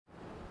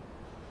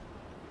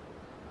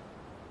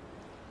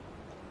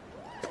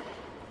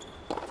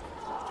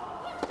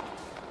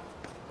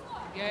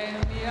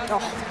Oh,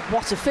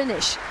 what a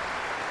finish.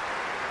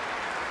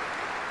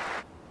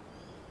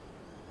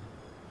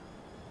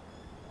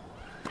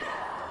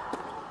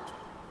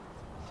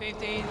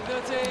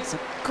 It's a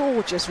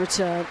gorgeous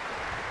return.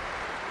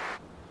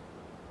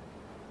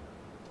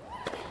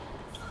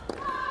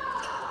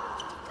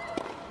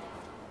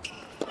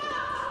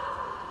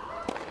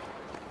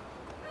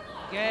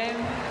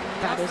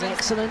 That was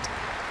excellent.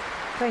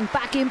 Going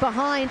back in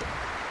behind.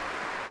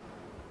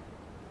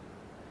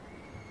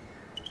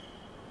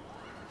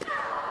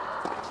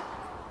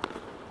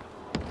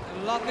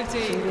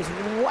 She was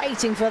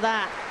waiting for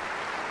that.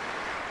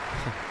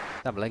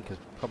 Sabalenka's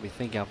probably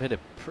thinking I've hit a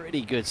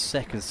pretty good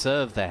second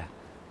serve there.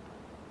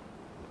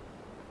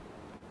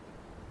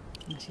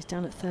 And she's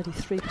down at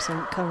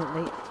 33%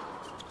 currently.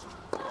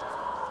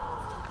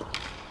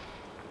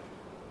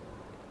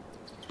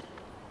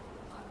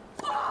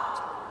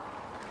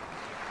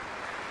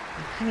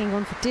 Hanging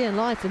on for dear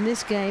life in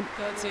this game.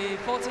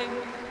 30-14.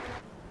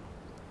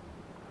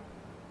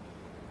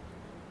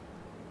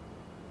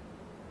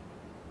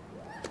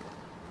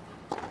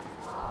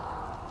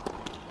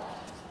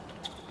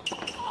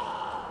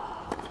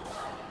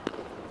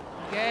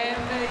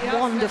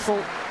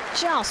 Wonderful,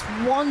 just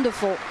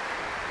wonderful.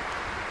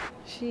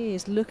 She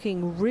is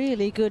looking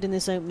really good in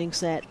this opening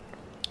set.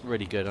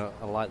 Really good. I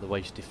like the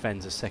way she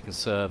defends her second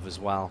serve as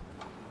well.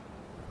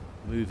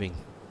 Moving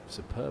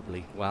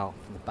superbly well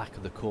from the back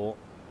of the court.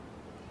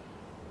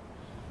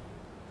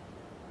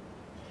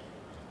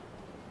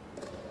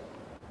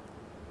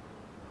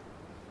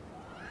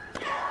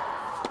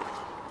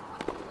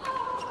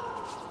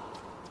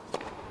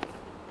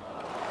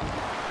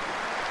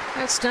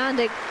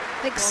 Outstanding.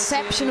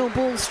 Exceptional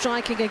ball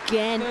striking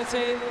again.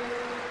 13.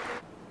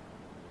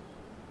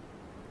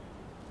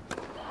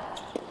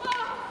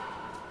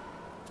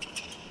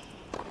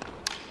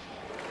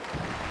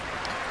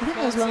 I think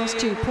those last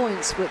 2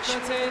 points, which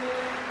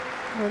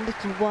were a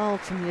little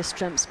wild from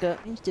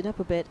Yastremska, changed it up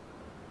a bit.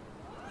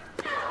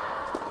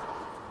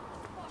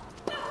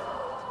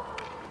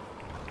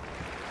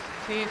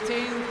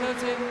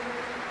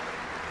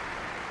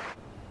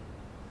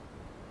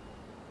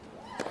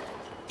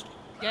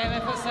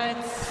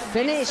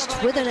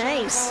 Finished with an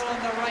ace.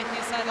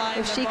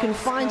 If she can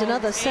find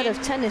another set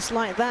of tennis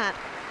like that,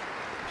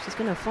 she's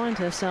going to find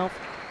herself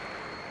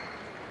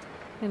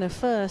in her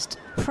first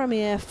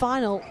Premier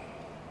final.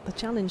 The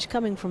challenge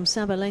coming from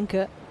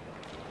Sabalenka.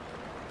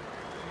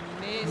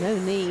 No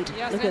need.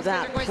 Look at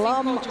that.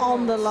 Plumb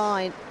on the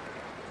line.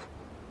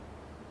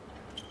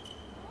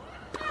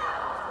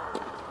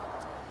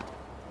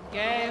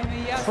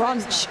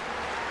 Crunch.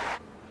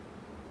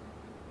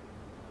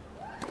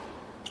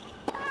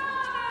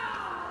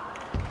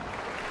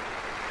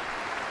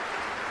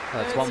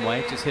 That's one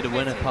way, just hit a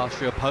winner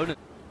past your opponent.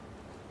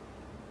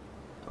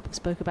 We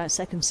spoke about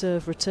second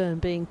serve return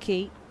being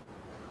key.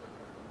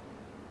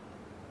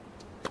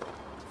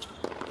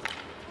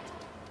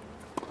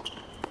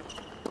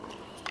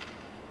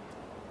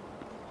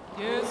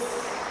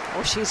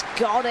 Oh, she's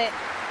got it.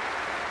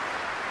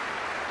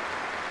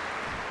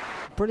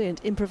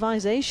 Brilliant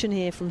improvisation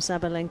here from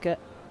Sabalenka.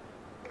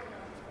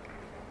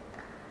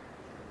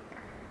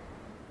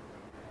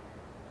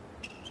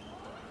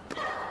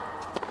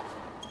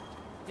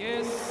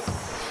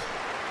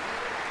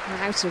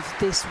 Out of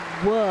this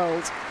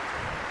world.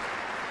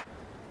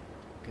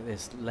 Look at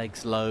this,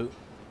 legs low,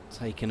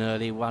 taken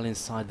early, well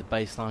inside the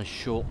baseline,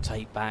 short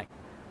take back.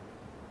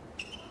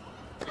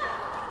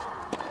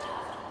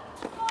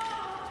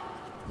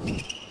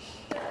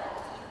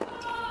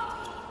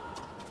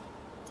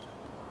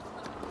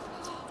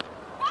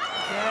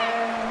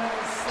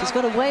 She's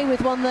got away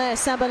with one there,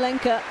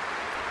 Sabalenka.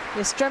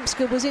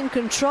 Yastremska was in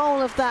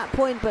control of that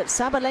point, but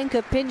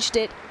Sabalenka pinched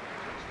it.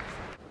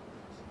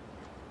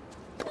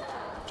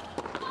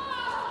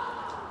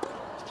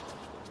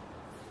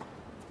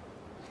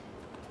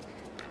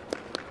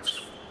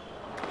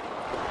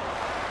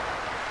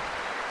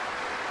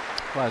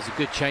 Well, it's a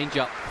good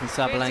change-up from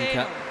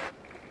Sabalenka.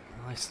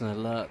 Nice and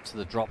alert to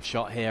the drop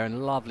shot here,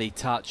 and lovely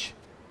touch.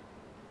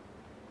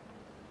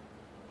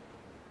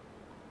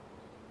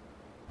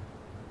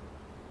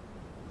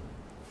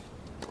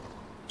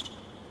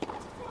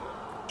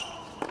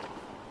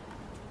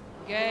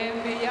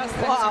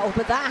 Wow,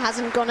 but that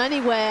hasn't gone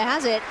anywhere,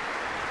 has it?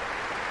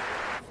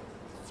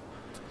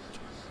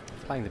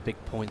 Playing the big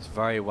points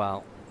very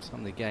well. Some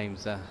of the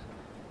games have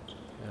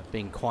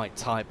been quite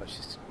tight, but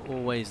she's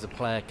always the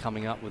player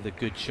coming up with the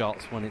good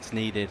shots when it's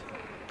needed.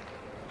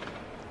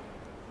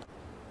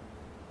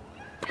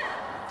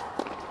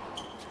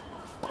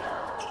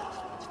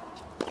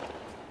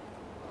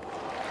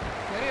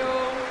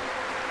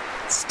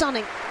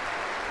 Stunning.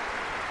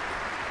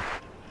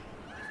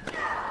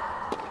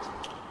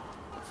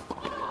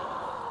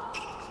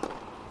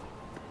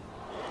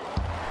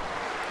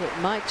 It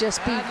might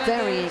just be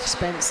very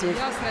expensive.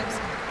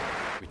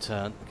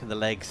 Return, look at the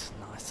legs,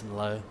 nice and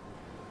low.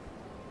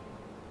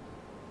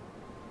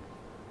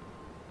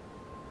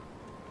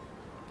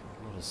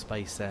 A lot of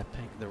space there,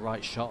 pick the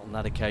right shot on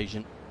that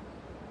occasion.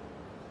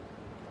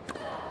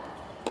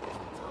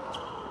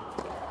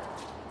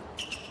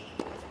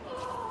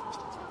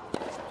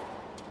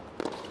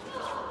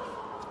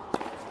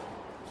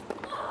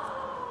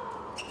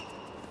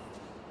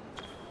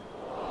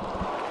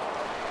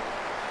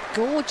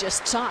 Gorgeous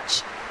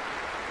touch.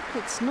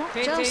 It's not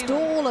just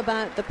all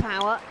about the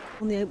power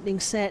on the opening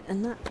set,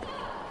 and that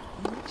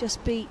might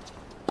just be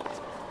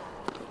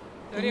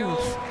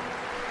enough.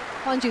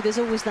 Mind you, there's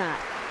always that.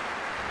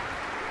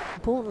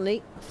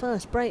 Importantly,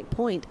 first break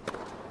point.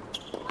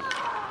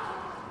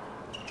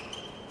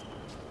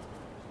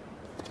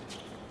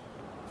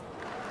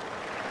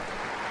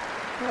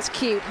 That's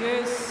cute.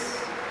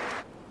 Yes.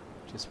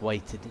 Just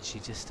waited, did she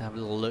just have a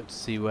little look to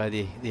see where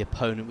the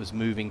opponent was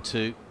moving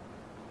to?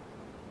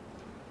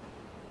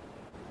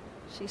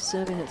 She's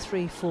serving at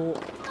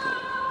 3-4.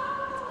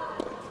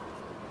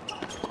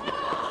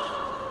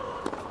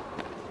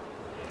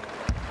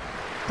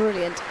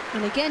 Brilliant.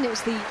 And again, it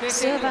was the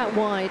serve out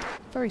wide.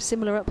 Very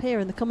similar up here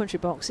in the commentary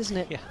box, isn't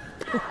it? Yeah.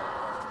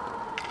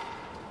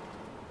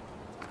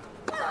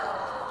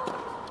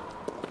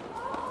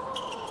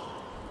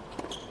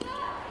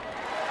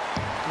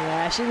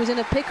 Yeah, she was in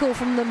a pickle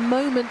from the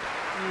moment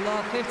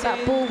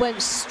that ball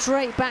went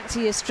straight back to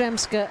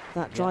Yastremska.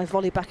 That drive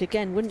volley back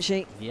again, wouldn't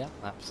she? Yeah,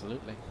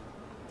 absolutely.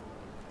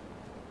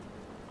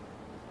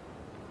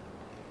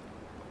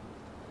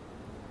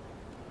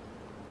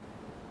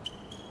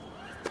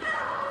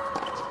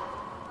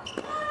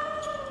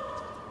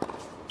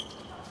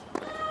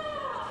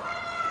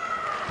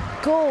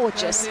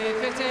 Gorgeous.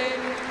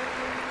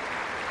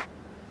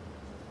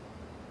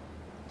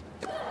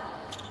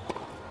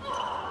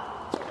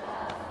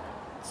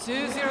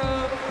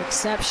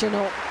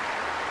 Exceptional.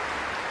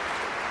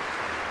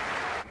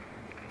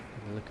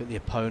 Look at the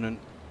opponent.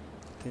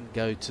 Didn't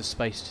go to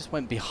space, just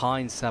went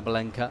behind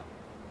Sabalenka.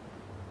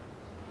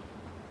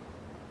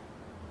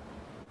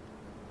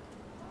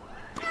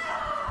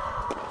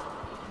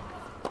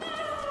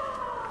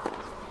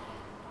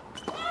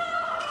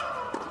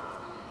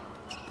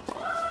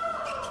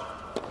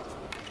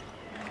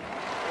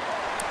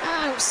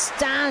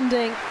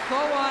 Outstanding. 4-1.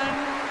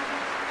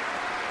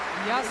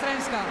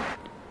 Yastremska.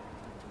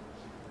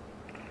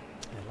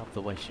 I love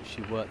the way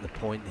she worked the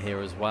point here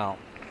as well.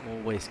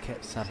 Always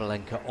kept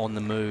Sabalenka on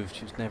the move.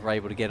 She was never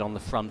able to get on the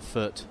front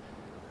foot.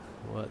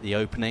 Work the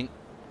opening.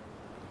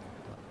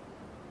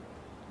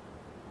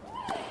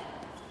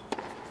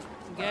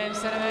 Game,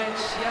 set, match.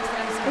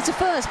 Yastremska. It's a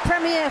first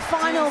Premier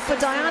final for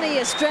Dayana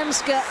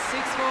Yastremska.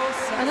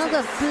 6-4.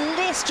 Another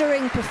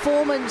blistering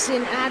performance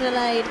in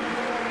Adelaide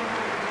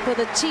for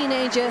the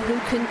teenager who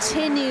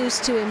continues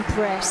to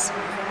impress.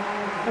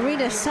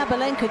 Aryna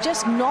Sabalenka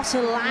just not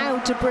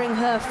allowed to bring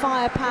her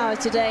firepower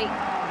today.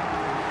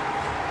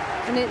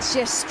 And it's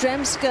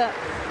Yastremska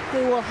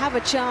who will have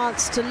a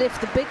chance to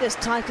lift the biggest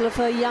title of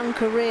her young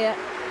career.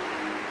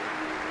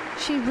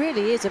 She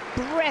really is a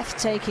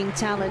breathtaking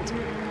talent.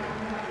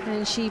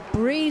 And she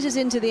breezes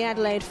into the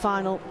Adelaide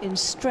final in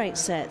straight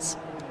sets.